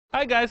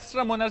Hi guys, it's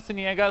Ramon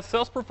Arciniega,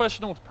 sales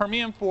professional with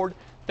Permian Ford.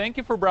 Thank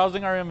you for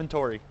browsing our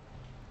inventory.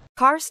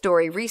 Car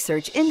Story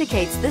research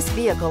indicates this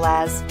vehicle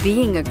as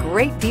being a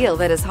great deal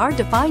that is hard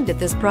to find at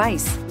this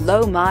price,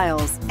 low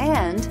miles,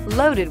 and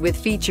loaded with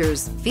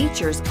features.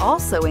 Features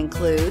also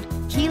include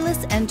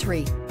keyless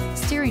entry,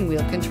 steering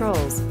wheel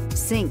controls,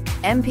 sync,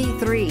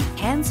 MP3,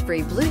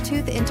 hands-free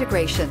Bluetooth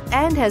integration,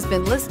 and has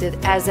been listed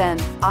as an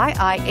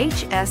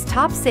IIHS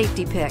Top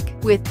Safety Pick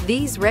with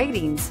these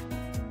ratings.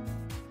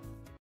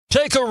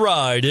 Take a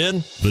ride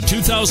in the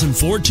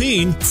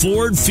 2014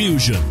 Ford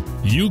Fusion.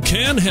 You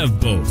can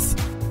have both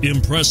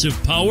impressive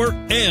power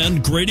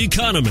and great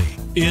economy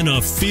in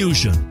a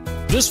Fusion.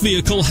 This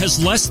vehicle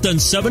has less than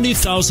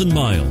 70,000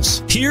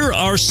 miles. Here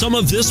are some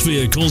of this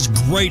vehicle's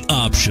great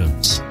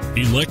options: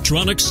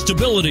 electronic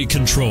stability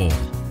control,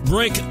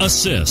 brake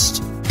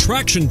assist,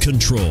 traction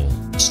control,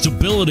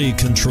 stability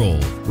control,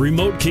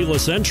 remote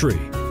keyless entry,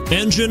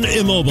 engine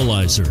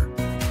immobilizer,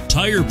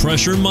 tire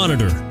pressure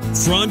monitor,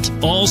 front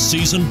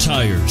all-season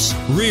tires,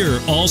 rear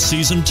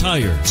all-season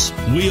tires,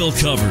 wheel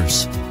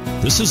covers.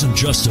 This isn't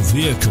just a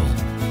vehicle,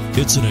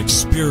 it's an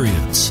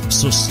experience.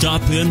 So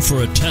stop in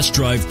for a test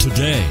drive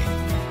today.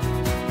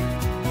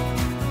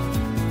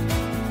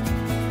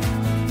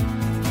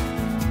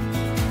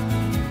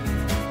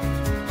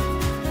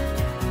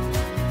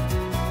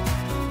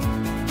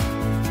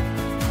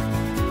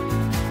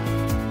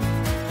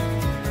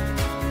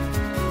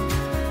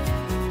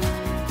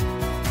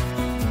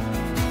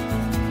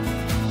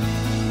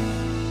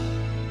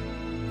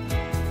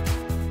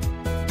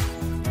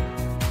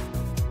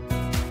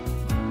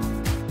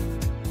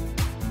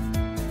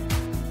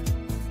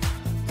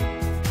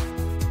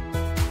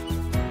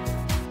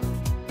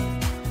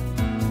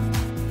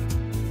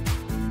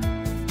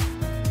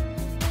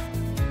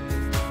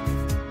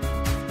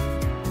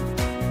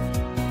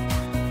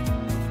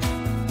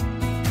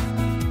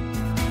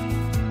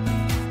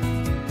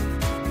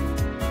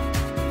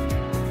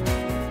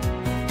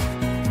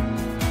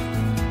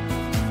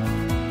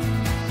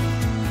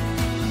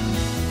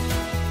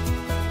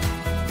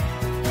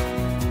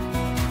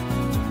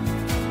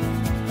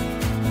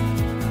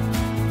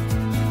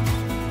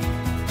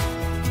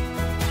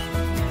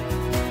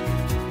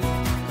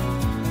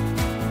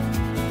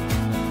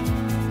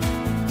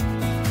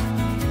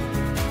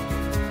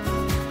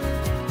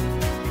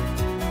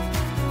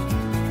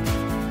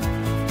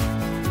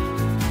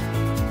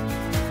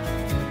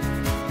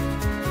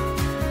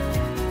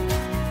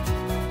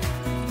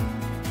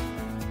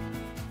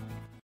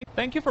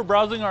 Thank you for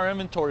browsing our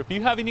inventory. If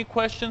you have any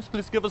questions,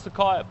 please give us a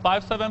call at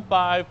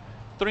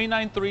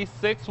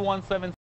 575-393-6177.